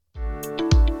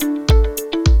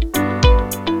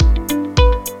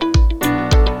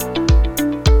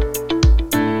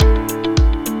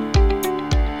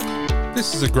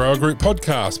is a Grower Group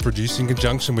podcast produced in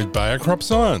conjunction with Bayer Crop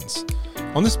Science.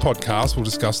 On this podcast, we'll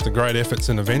discuss the great efforts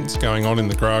and events going on in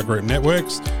the Grower Group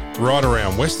networks right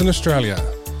around Western Australia.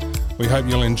 We hope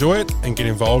you'll enjoy it and get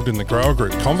involved in the Grower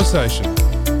Group conversation.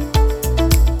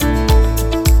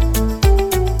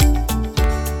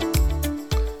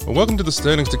 Well, welcome to the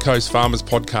Stirlings to Coast Farmers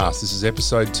podcast. This is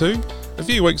episode 2. A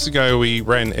few weeks ago, we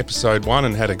ran episode 1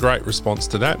 and had a great response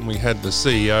to that. And we had the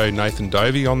CEO, Nathan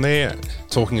Dovey, on there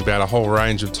talking about a whole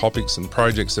range of topics and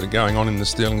projects that are going on in the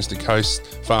Stirlings to Coast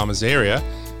Farmers area.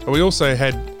 But we also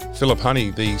had Philip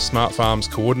Honey, the Smart Farms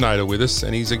coordinator, with us,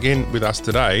 and he's again with us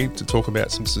today to talk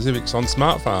about some specifics on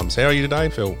smart farms. How are you today,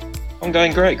 Phil? I'm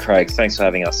going great, Craig. Thanks for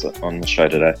having us on the show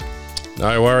today.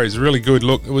 No worries, really good.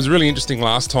 Look, it was really interesting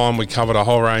last time. We covered a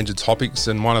whole range of topics,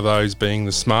 and one of those being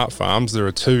the smart farms. There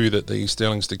are 2 that the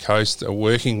Stirlings to Coast are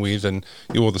working with, and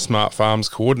you're the Smart Farms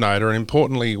coordinator. And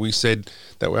importantly, we said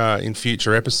that in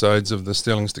future episodes of the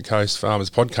Stirlings to Coast Farmers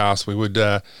podcast, we would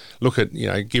look at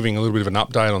giving a little bit of an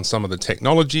update on some of the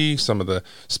technology, some of the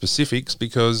specifics,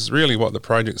 because really what the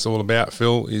project's all about,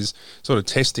 Phil, is sort of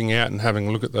testing out and having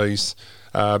a look at these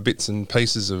bits and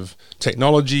pieces of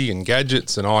technology and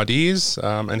gadgets and ideas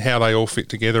and how they all fit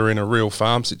together in a real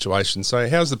farm situation. So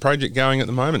how's the project going at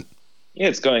the moment? Yeah,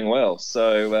 it's going well.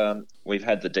 So we've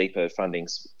had the depot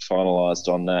fundings finalised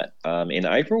on that in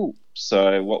April.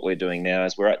 So what we're doing now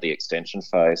is we're at the extension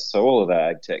phase. So all of our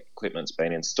ag tech equipment's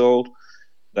been installed.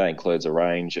 That includes a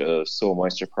range of soil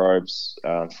moisture probes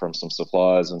from some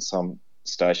suppliers and some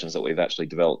stations that we've actually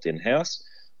developed in-house.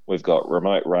 We've got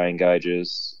remote rain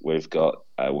gauges, we've got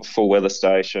full weather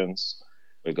stations,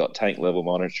 we've got tank level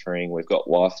monitoring, we've got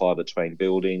Wi-Fi between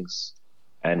buildings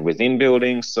and within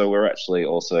buildings. So we're actually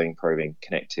also improving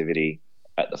connectivity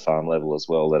at the farm level as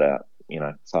well that our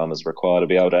farmers require to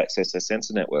be able to access their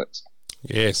sensor networks.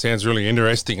 Yeah, sounds really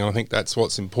interesting, and I think that's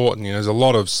what's important. There's a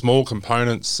lot of small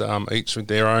components, each with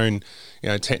their own,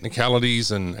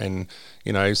 technicalities and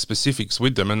specifics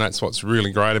with them, and that's what's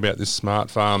really great about this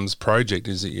Smart Farms project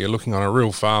is that you're looking on a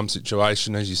real farm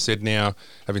situation, as you said. Now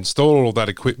have installed all that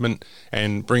equipment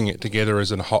and bring it together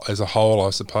as a whole,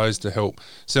 I suppose, to help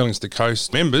Stirlings to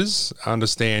Coast members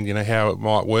understand, how it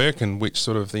might work and which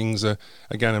sort of things are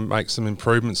going to make some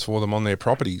improvements for them on their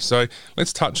property. So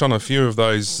let's touch on a few of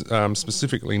those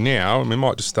specifically now, and we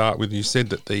might just start with, you said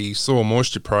that the soil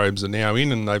moisture probes are now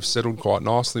in and they've settled quite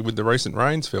nicely with the recent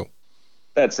rains, Phil.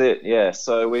 That's it, yeah.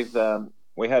 So we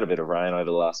had a bit of rain over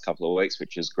the last couple of weeks,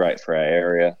 which is great for our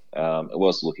area. It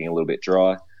was looking a little bit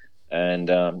dry, and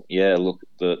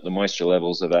the moisture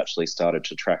levels have actually started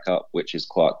to track up, which is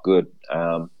quite good.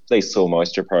 These soil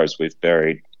moisture probes we've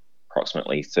buried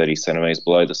approximately 30 centimetres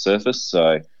below the surface,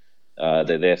 so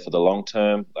they're there for the long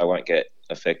term. They won't get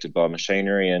affected by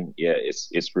machinery, and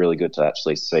it's really good to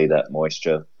actually see that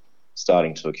moisture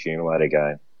starting to accumulate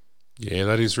again. Yeah,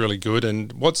 that is really good.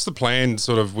 And what's the plan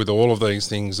sort of with all of these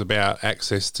things about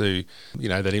access to,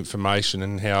 that information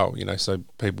and how, so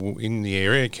people in the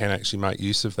area can actually make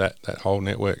use of that whole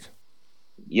network?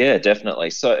 Yeah,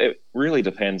 definitely. So it really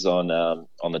depends on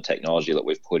the technology that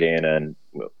we've put in and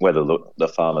whether the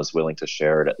farmer's willing to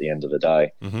share it at the end of the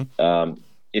day. Mm-hmm.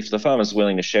 If the farmer's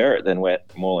willing to share it, then we're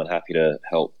more than happy to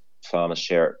help farmers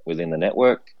share it within the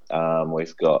network.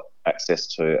 We've got access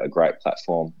to a great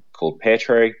platform called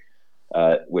Peartree,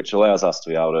 which allows us to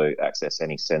be able to access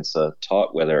any sensor type,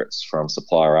 whether it's from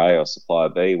supplier A or supplier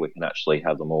B. We can actually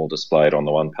have them all displayed on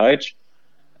the one page.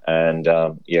 And,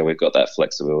 we've got that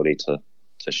flexibility to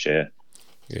share.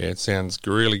 Yeah, it sounds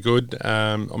really good.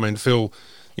 Phil,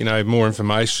 more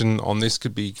information on this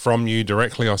could be from you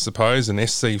directly, I suppose, and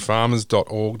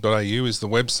scfarmers.org.au is the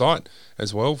website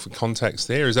as well for contacts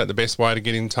there. Is that the best way to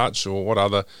get in touch, or what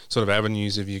other sort of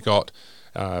avenues have you got?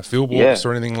 Field walks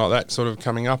or anything like that sort of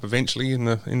coming up eventually in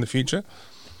the future?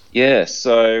 Yeah,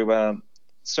 so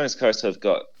Stirlings Coast have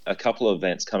got a couple of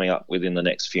events coming up within the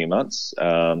next few months.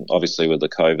 Obviously with the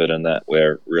COVID and that,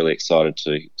 we're really excited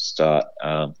to start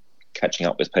catching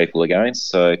up with people again.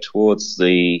 So towards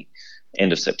the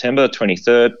end of September,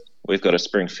 23rd, we've got a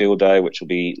spring field day, which will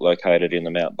be located in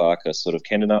the Mount Barker sort of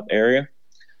Kendenup area.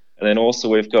 And then also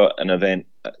we've got an event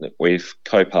that we've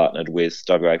co-partnered with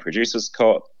WA Producers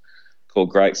Co-op called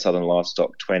Great Southern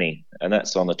Livestock 20, and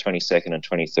that's on the 22nd and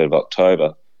 23rd of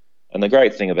October. And the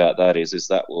great thing about that is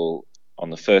that will, on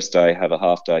the first day, have a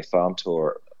half-day farm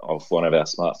tour of one of our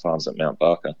smart farms at Mount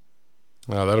Barker.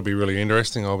 Oh, that'll be really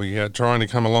interesting. I'll be trying to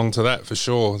come along to that for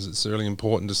sure. It's really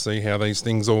important to see how these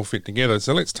things all fit together.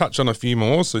 So let's touch on a few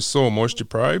more. So soil moisture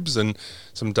probes and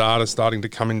some data starting to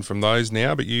come in from those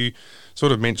now. But you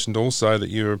sort of mentioned also that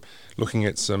you're looking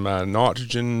at some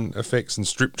nitrogen effects and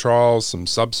strip trials, some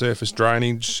subsurface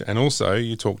drainage, and also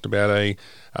you talked about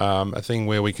a thing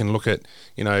where we can look at,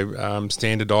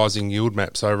 standardising yield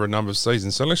maps over a number of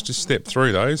seasons. So let's just step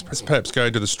through those. Let's perhaps go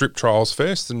to the strip trials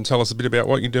first and tell us a bit about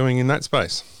what you're doing in that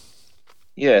space.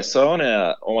 Yeah, so on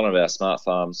one of our smart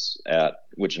farms out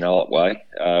Wigenalup Way,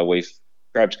 we've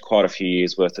grabbed quite a few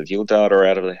years worth of yield data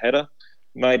out of the header.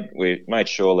 We've made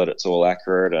sure that it's all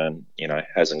accurate and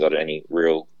hasn't got any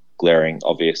real glaring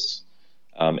obvious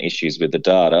issues with the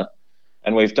data.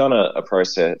 And we've done a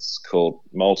process called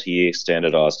multi-year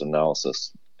standardised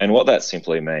analysis. And what that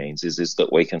simply means is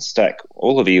that we can stack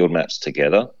all of the yield maps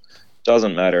together.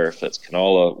 Doesn't matter if it's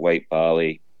canola, wheat,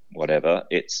 barley, whatever.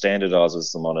 It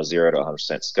standardises them on a 0 to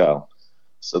 100% scale.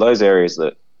 So those areas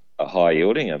that are high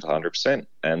yielding are 100%,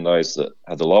 and those that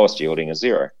are the lowest yielding are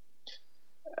 0.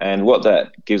 And what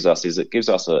that gives us is it gives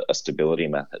us a stability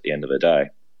map at the end of the day.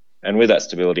 And with that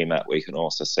stability map, we can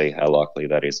also see how likely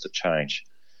that is to change.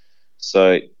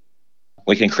 So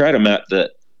we can create a map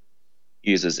that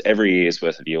uses every year's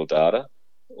worth of yield data,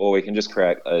 or we can just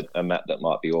create a map that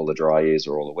might be all the dry years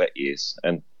or all the wet years.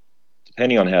 And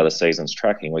depending on how the season's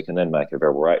tracking, we can then make a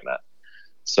variable rate map.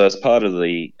 So as part of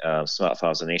the Smart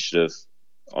Farms initiative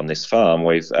on this farm,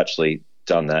 we've actually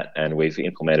done that, and we've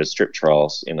implemented strip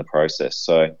trials in the process.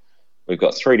 So we've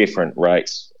got 3 different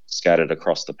rates scattered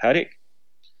across the paddock,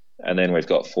 and then we've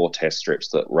got 4 test strips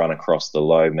that run across the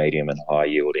low, medium and high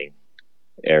yielding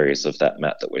areas of that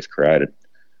map that we've created.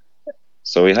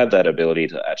 So we have that ability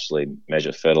to actually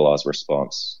measure fertiliser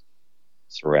response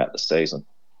throughout the season.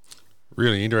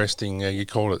 Really interesting. You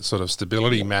call it sort of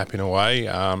stability map in a way,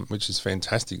 which is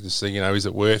fantastic to see. Is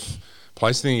it worth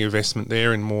placing the investment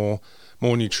there in more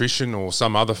nutrition or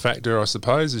some other factor, I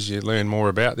suppose, as you learn more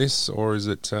about this, or is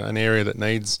it an area that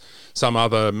needs some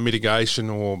other mitigation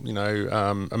or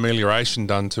amelioration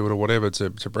done to it or whatever to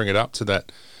bring it up to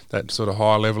that sort of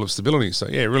higher level of stability? So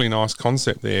yeah, really nice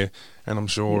concept there, and I'm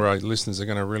sure listeners are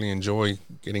going to really enjoy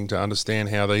getting to understand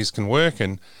how these can work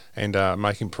and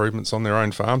make improvements on their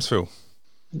own farms, Phil.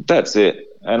 That's it.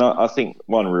 And I think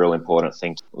one real important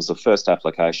thing was the first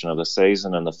application of the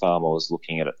season, and the farmer was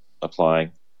looking at it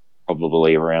applying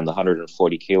probably around the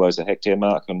 140 kilos a hectare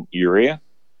mark on urea.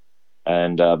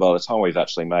 And by the time we've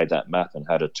actually made that map and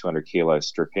had a 200 kilo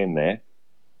strip in there,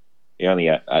 he only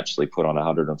actually put on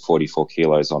 144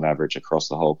 kilos on average across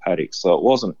the whole paddock. So it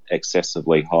wasn't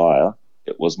excessively higher.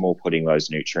 It was more putting those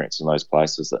nutrients in those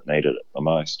places that needed it the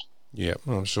most. Yeah,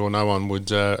 I'm sure no one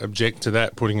would object to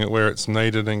that, putting it where it's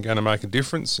needed and going to make a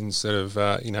difference instead of,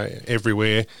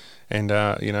 everywhere and,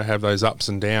 have those ups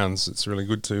and downs. It's really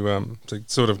good to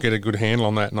sort of get a good handle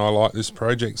on that, and I like this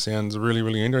project. Sounds really,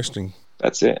 really interesting.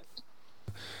 That's it.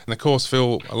 And of course,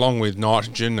 Phil, along with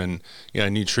nitrogen and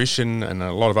nutrition and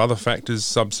a lot of other factors,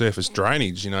 subsurface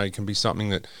drainage, can be something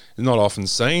that is not often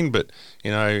seen, but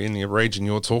in the region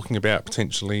you're talking about,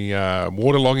 potentially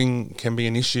waterlogging can be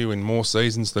an issue in more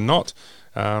seasons than not.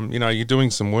 You're doing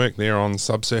some work there on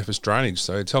subsurface drainage,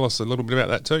 so tell us a little bit about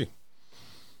that too.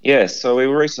 Yeah, so we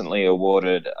were recently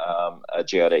awarded a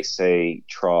GRDC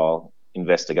trial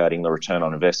investigating the return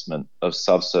on investment of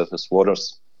subsurface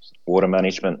water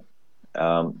management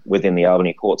within the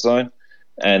Albany Port Zone,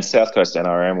 and South Coast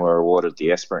NRM were awarded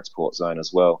the Esperance Port Zone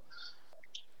as well.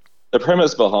 The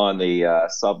premise behind the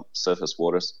subsurface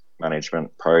water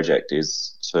management project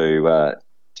is to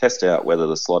test out whether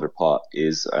the slotted pipe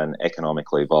is an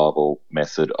economically viable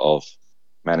method of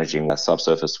managing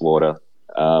subsurface water.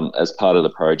 As part of the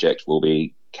project, we'll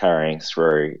be carrying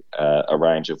through a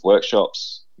range of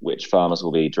workshops which farmers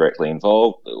will be directly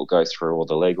involved. It will go through all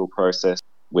the legal process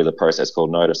with a process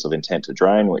called Notice of Intent to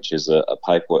Drain, which is a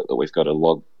paperwork that we've got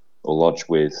to lodge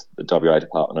with the WA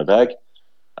Department of Ag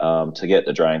to get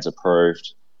the drains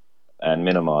approved and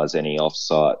minimise any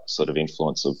off-site sort of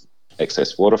influence of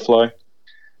excess water flow.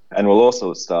 And we'll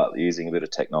also start using a bit of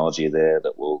technology there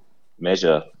that will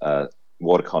measure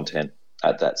water content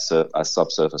at that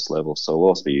subsurface level. So we'll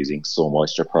also be using soil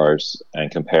moisture probes and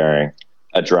comparing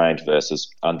a drained versus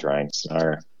undrained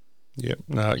scenario. Yep,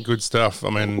 no, good stuff. I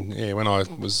mean, when I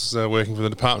was working for the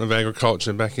Department of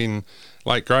Agriculture back in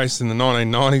Lake Grace in the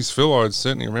 1990s, Phil, I would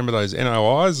certainly remember those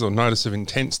NOIs, or Notice of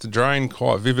Intents to Drain,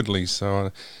 quite vividly.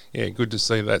 So, good to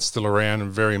see that's still around and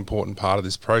a very important part of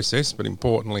this process. But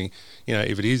importantly,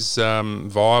 if it is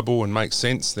viable and makes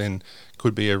sense, then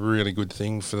could be a really good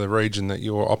thing for the region that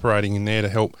you're operating in there to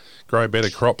help grow better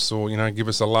crops or, give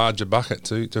us a larger bucket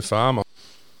to farm.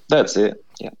 That's it.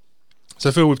 Yeah.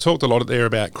 So, Phil, we've talked a lot there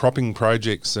about cropping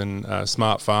projects and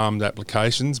smart farmed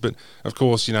applications, but of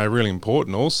course, really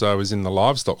important also is in the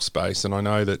livestock space. And I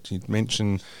know that you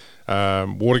mentioned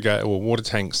water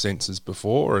tank sensors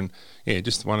before, and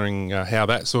just wondering how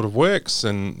that sort of works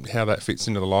and how that fits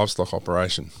into the livestock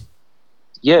operation.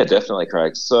 Yeah, definitely,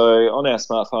 Craig. So on our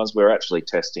smart farms, we're actually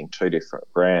testing two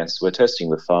different brands. We're testing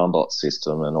the FarmBot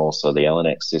system and also the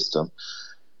LNX system,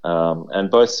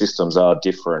 and both systems are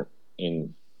different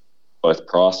in both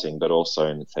pricing, but also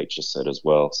in the feature set as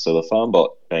well. So the FarmBot,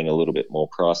 being a little bit more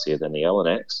pricier than the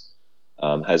LNX,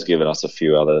 has given us a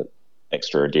few other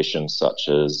extra additions, such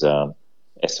as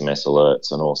SMS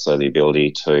alerts and also the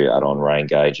ability to add on rain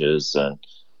gauges and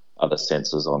other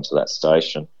sensors onto that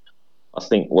station. I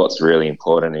think what's really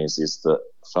important is that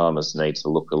farmers need to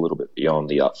look a little bit beyond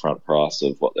the upfront price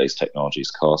of what these technologies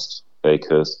cost,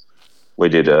 because we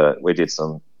did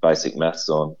some basic maths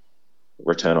on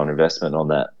return on investment on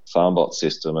that FarmBot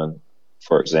system, and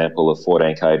for example, a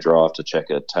 14k drive to check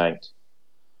a tank,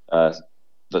 the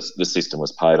system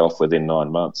was paid off within 9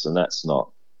 months, and that's not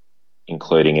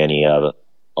including any other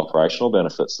operational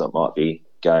benefits that might be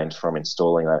gained from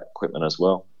installing that equipment as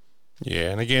well.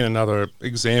 Yeah, and again, another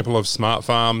example of smart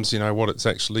farms, what it's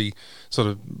actually sort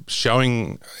of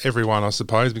showing everyone, I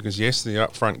suppose, because yes, the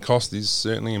upfront cost is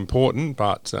certainly important,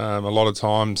 but a lot of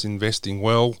times investing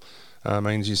well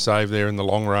means you save there in the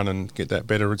long run and get that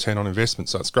better return on investment.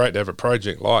 So it's great to have a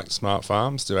project like Smart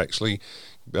Farms to actually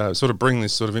sort of bring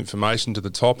this sort of information to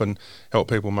the top and help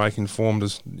people make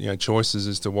informed choices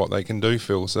as to what they can do,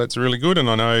 Phil. So that's really good. And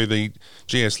I know the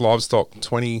GS Livestock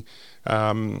 20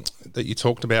 that you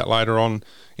talked about later on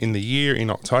in the year, in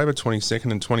October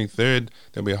 22nd and 23rd,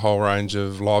 there'll be a whole range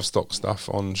of livestock stuff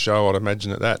on show, I'd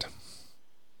imagine, at that.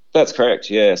 That's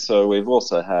correct, yeah. So we've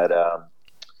also had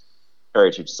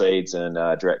heritage seeds and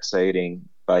direct seeding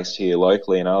based here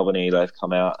locally in Albany. They've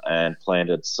come out and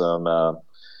planted some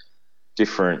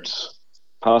different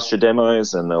pasture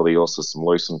demos, and there'll be also some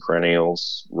loosened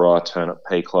perennials, rye, turnip,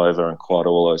 pea clover, and quite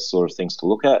all those sort of things to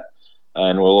look at.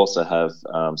 And we'll also have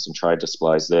some trade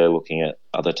displays there looking at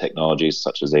other technologies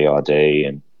such as EID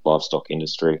and livestock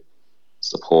industry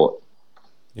support.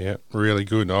 Yeah, really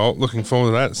good. Oh, looking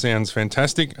forward to that. It sounds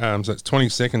fantastic. So it's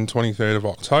 22nd, 23rd of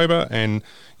October, and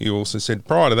you also said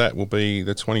prior to that will be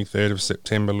the 23rd of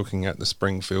September, looking at the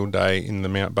Springfield Day in the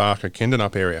Mount Barker,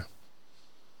 Kendenup area.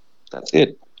 That's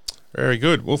it. Very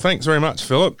good. Well, thanks very much,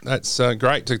 Philip. That's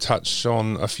great to touch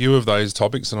on a few of those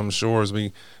topics, and I'm sure as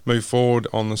we move forward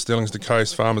on the Sterling's to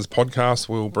Coast Farmers podcast,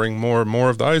 we'll bring more and more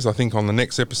of those. I think on the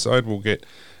next episode, we'll get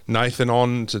Nathan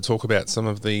on to talk about some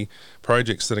of the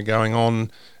projects that are going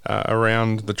on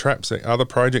around the traps, other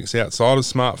projects outside of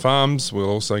Smart Farms. We'll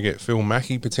also get Phil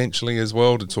Mackey potentially as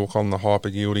well to talk on the hyper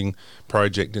yielding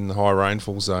project in the high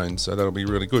rainfall zone. So that'll be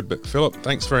really good. But Philip,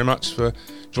 thanks very much for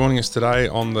joining us today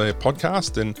on the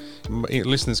podcast, and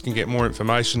listeners can get more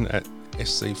information at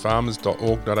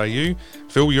scfarmers.org.au.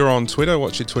 Phil, you're on Twitter.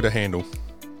 What's your Twitter handle?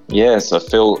 Yeah, so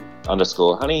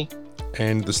Phil_Honey.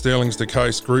 And the Sterling's to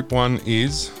Coast Group 1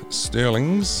 is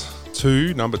Sterling's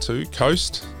 2, number 2,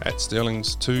 Coast, at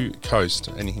Sterling's 2 Coast.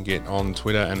 And you can get on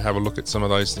Twitter and have a look at some of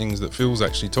those things that Phil's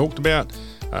actually talked about,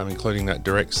 including that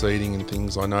direct seeding and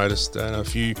things I noticed, and a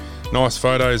few nice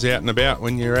photos out and about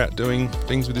when you're out doing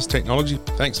things with this technology.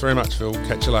 Thanks very much, Phil.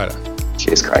 Catch you later.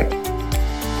 Cheers, Craig.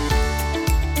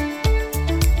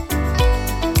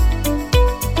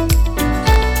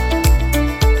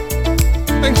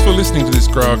 Thanks for listening to this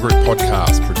Grower Group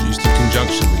podcast, produced in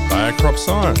conjunction with Bayer Crop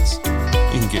Science.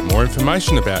 You can get more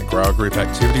information about Grower Group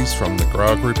activities from the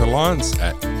Grower Group Alliance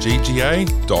at gga.org.au.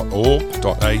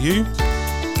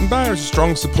 And Bayer is a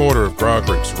strong supporter of grower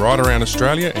groups right around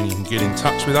Australia, and you can get in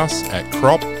touch with us at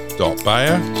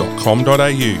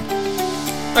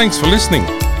crop.bayer.com.au. Thanks for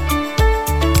listening.